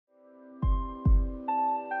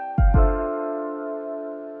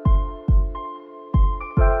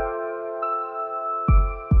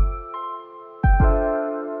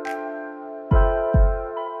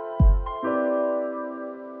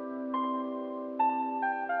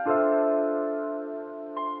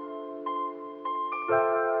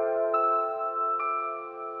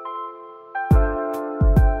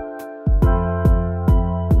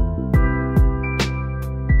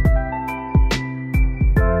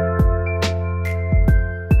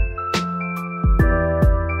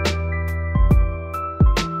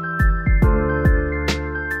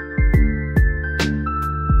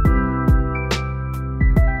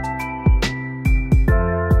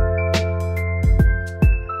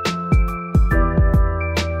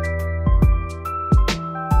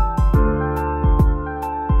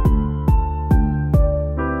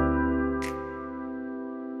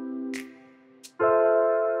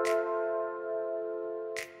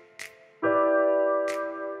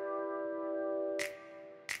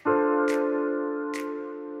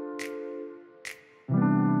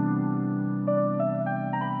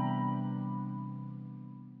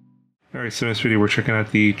Alright, so in this video we're checking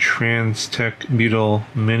out the TransTEC Beetle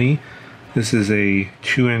Mini. This is a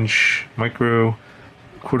 2-inch micro,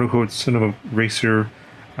 quote-unquote, son of a racer.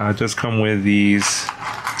 It does come with these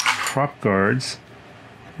prop guards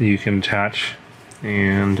that you can attach,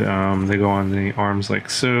 and they go on the arms like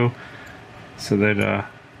so that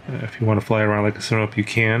if you want to fly around like a Sonope you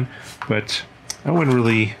can, but I wouldn't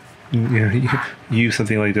really use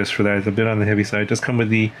something like this for that. It's a bit on the heavy side. It does come with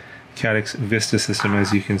the Caddx Vista system,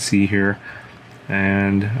 as you can see here,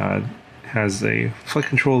 and has a flight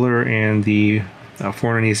controller and the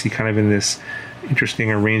forward AC kind of in this interesting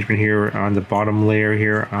arrangement here on the bottom layer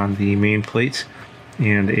here on the main plate,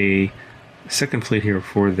 and a second plate here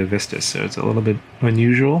for the Vista, so it's a little bit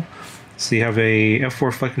unusual. So you have a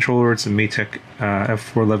F4 flight controller. It's a Maytech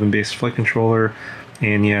F411 based flight controller,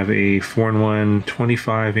 and you have a 4-in-1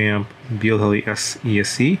 25 amp Beetle S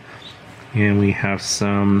ESC, and we have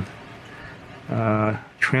some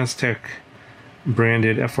TransTEC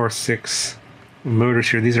branded FR6 motors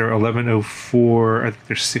here. These are 1104, I think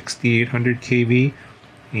they're 6800 kV,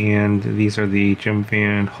 and these are the Gem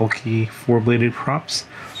Van Hulky 4-bladed props.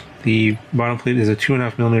 The bottom plate is a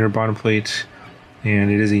 2.5mm bottom plate, and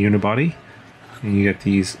it is a unibody, and you get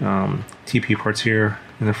these TP parts here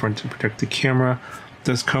in the front to protect the camera. It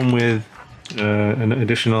does come with an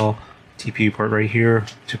additional TP part right here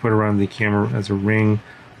to put around the camera as a ring,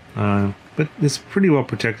 but it's pretty well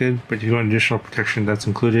protected. But if you want additional protection, that's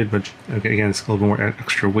included, but again, it's a little bit more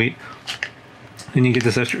extra weight. And you get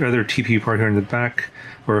this other TP part here in the back,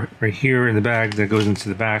 or right here in the bag, that goes into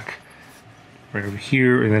the back right over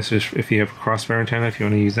here, and that's just if you have a crossbar antenna, if you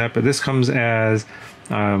want to use that. But this comes as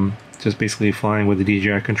just basically flying with the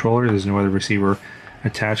DJI controller. There's no other receiver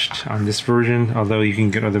attached on this version, although you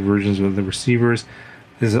can get other versions with the receivers.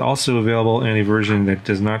 This is also available in a version that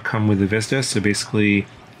does not come with the Vista, so basically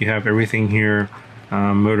you have everything here,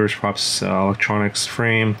 motors, props, electronics,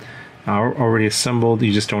 frame, already assembled.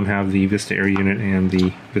 You just don't have the Vista Air unit and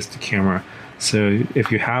the Vista camera. So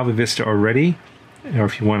if you have a Vista already, or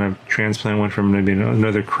if you want to transplant one from maybe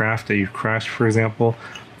another craft that you crashed, for example,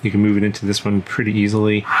 you can move it into this one pretty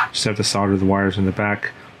easily. Just have to solder the wires in the back.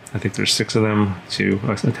 I think there's 6 of them to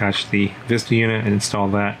attach the Vista unit and install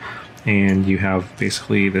that, and you have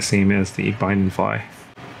basically the same as the bind and fly.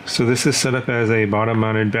 So this is set up as a bottom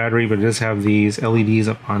mounted battery, but it does have these LEDs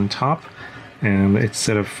up on top, and it's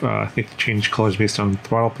set up, I think, to change colors based on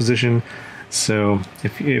throttle position. So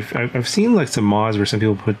if I've seen like some mods where some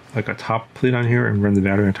people put like a top plate on here and run the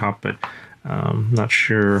battery on top, but not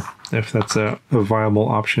sure if that's a viable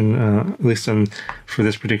option, at least for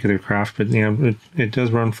this particular craft. But yeah, it does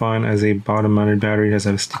run fine as a bottom mounted battery. It does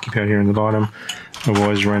have a sticky pad here in the bottom. I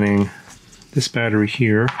was running this battery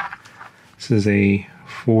here. This is a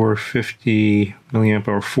 450 milliamp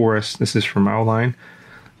or 4S. This is from Owline.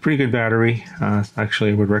 Pretty good battery.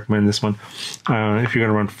 Actually, I would recommend this one if you're going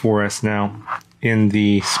to run 4S. Now, in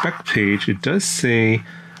the spec page, it does say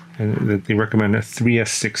that they recommend a 3S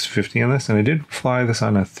 650 on this, and I did fly this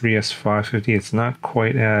on a 3S 550. It's not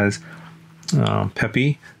quite as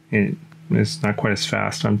peppy. It's not quite as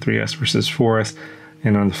fast on 3S versus 4S,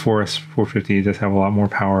 and on the 4S 450 it does have a lot more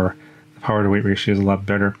power. The power to weight ratio is a lot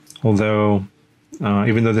better, although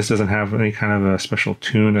even though this doesn't have any kind of a special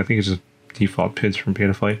tune, I think it's just default PIDs from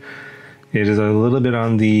Betaflight. It is a little bit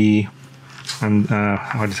on the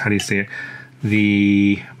how do you say it?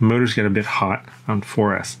 The motors get a bit hot on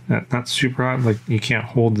 4S. Not super hot, like you can't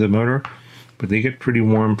hold the motor, but they get pretty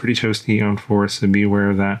warm, pretty toasty on 4S, so be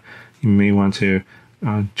aware of that. You may want to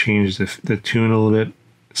change the tune a little bit.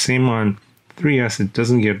 Same on 3S. It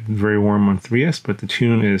doesn't get very warm on 3S, but the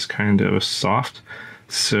tune is kind of soft,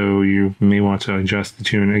 so you may want to adjust the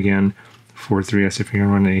tune again for 3S if you're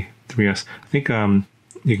going to run a 3S. I think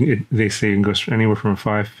they say it can go anywhere from a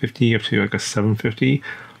 550 up to like a 750.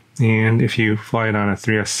 And if you fly it on a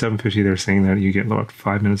 3S 750, they're saying that you get about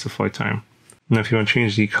 5 minutes of flight time. Now, if you want to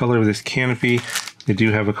change the color of this canopy, they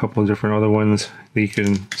do have a couple of different other ones that you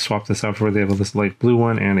can swap this out for. They have this light blue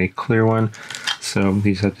one and a clear one. So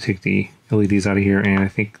you just have to take the LEDs out of here, and I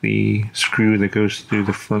think the screw that goes through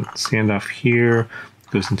the front standoff here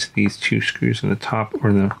goes into these 2 screws in the top, or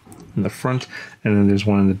in the front, and then there's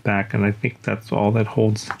one in the back, and I think that's all that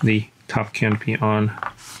holds the top canopy on.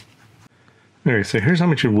 Alright, so here's how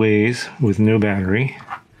much it weighs with no battery,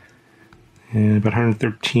 and about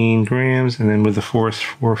 113 grams, and then with the Force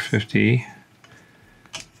 450,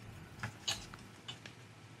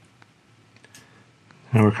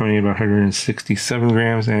 and we're coming in about 167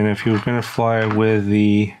 grams. And if you were going to fly it with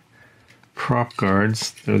the prop guards,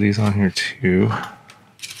 throw these on here too.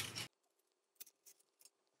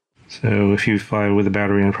 So So if you fly with a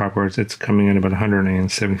battery and prop guards, it's coming in about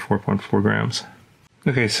 174.4 grams.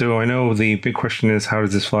 Okay, so I know the big question is, how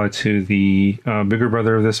does this fly to the bigger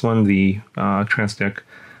brother of this one, the TransTEC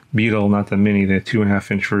Beetle, not the Mini, the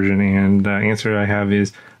 2.5-inch version? And the answer I have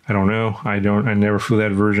is, I don't know. I never flew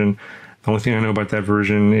that version. The only thing I know about that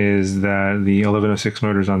version is that the 1106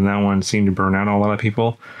 motors on that one seem to burn out a lot of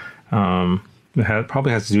people. It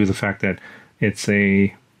probably has to do with the fact that it's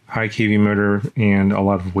a high kV motor and a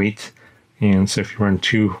lot of weight. And so if you run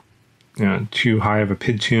too high of a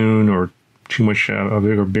PID tune or too much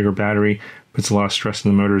a bigger battery, puts a lot of stress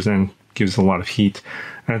in the motors and gives a lot of heat.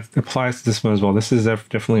 And it applies to this one as well. This is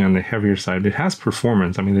definitely on the heavier side. It has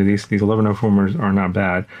performance. I mean, these 1104 motors are not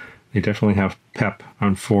bad. They definitely have pep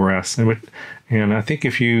on 4S. And I think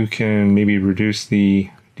if you can maybe reduce the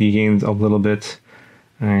D gains a little bit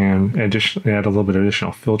and add a little bit of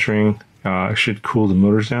additional filtering, it should cool the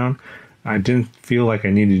motors down. I didn't feel like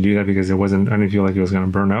I needed to do that because I didn't feel like it was going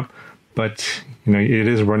to burn up. But, it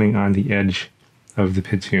is running on the edge of the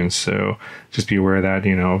PID tunes. So just be aware that,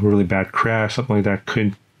 a really bad crash, something like that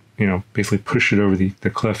could, basically push it over the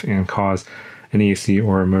cliff and cause an ESC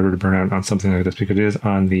or a motor to burn out on something like this, because it is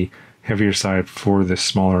on the heavier side for this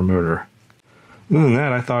smaller motor. Other than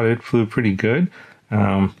that, I thought it flew pretty good.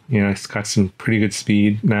 It's got some pretty good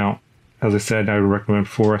speed. Now, as I said, I would recommend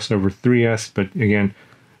 4S over 3S, but again,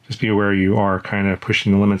 just be aware you are kind of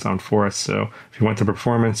pushing the limits on 4S. So if you want the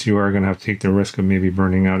performance, you are going to have to take the risk of maybe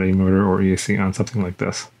burning out a motor or ESC on something like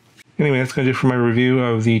this. Anyway, that's going to do it for my review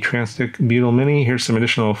of the TransTEC Beetle Mini. Here's some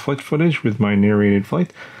additional flight footage with my narrated flight.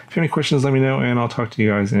 If you have any questions, let me know, and I'll talk to you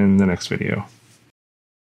guys in the next video.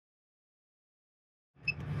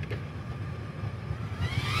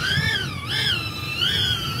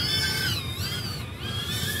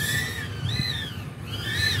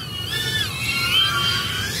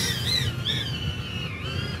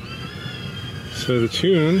 So the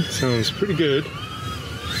tune sounds pretty good.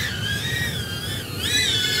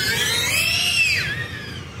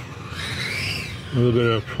 A little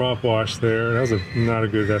bit of prop wash there. That was not a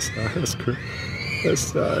good S dive. That's good.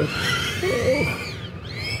 S dive. Oh.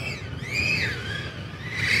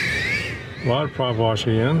 A lot of prop wash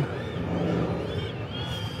again.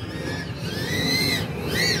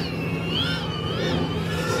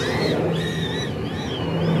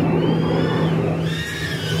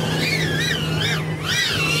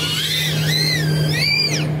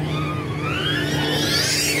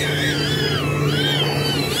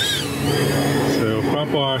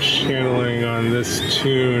 Wash handling on this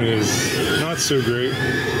tune is not so great.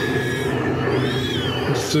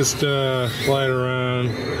 It's just fly it around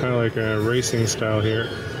kind of like a racing style here.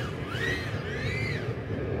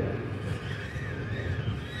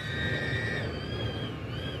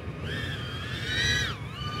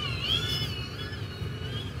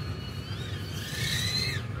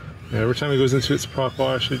 Yeah, every time it goes into its prop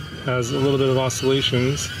wash, it has a little bit of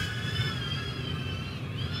oscillations.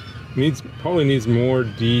 Probably needs more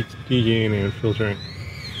D gain and filtering.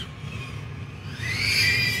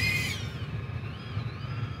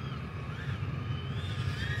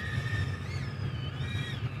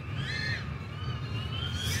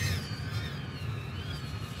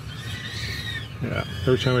 Yeah,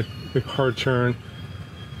 every time I make a hard turn,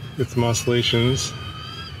 get some oscillations.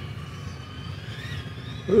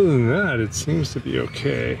 Other than that, it seems to be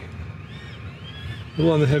okay. A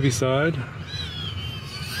little on the heavy side.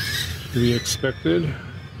 To be expected,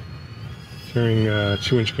 carrying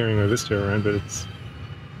 2-inch carrying a Vista around, but it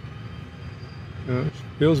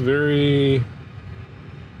feels very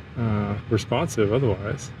responsive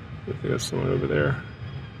otherwise. I think there's someone over there.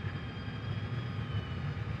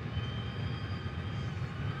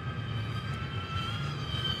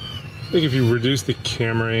 I think if you reduce the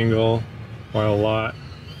camera angle by a lot,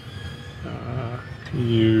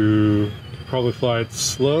 you could probably fly it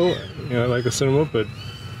slow, like a cinema, but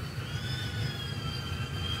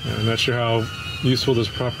I'm not sure how useful those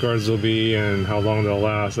prop guards will be and how long they'll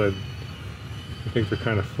last. I think they're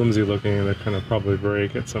kind of flimsy looking and they'll kind of probably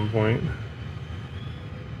break at some point,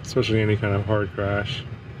 especially any kind of hard crash.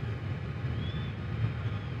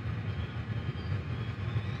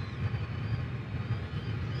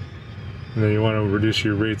 And then you want to reduce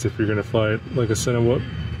your rates if you're going to fly it like a Cinewhoop,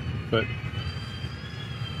 but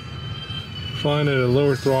flying at a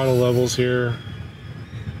lower throttle levels here.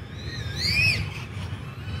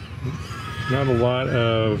 Not a lot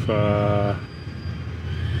of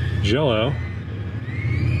jello.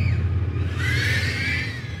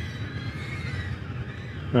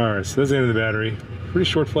 Alright, so that's the end of the battery. Pretty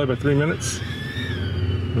short flight, about 3 minutes.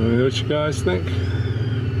 Let me know what you guys think.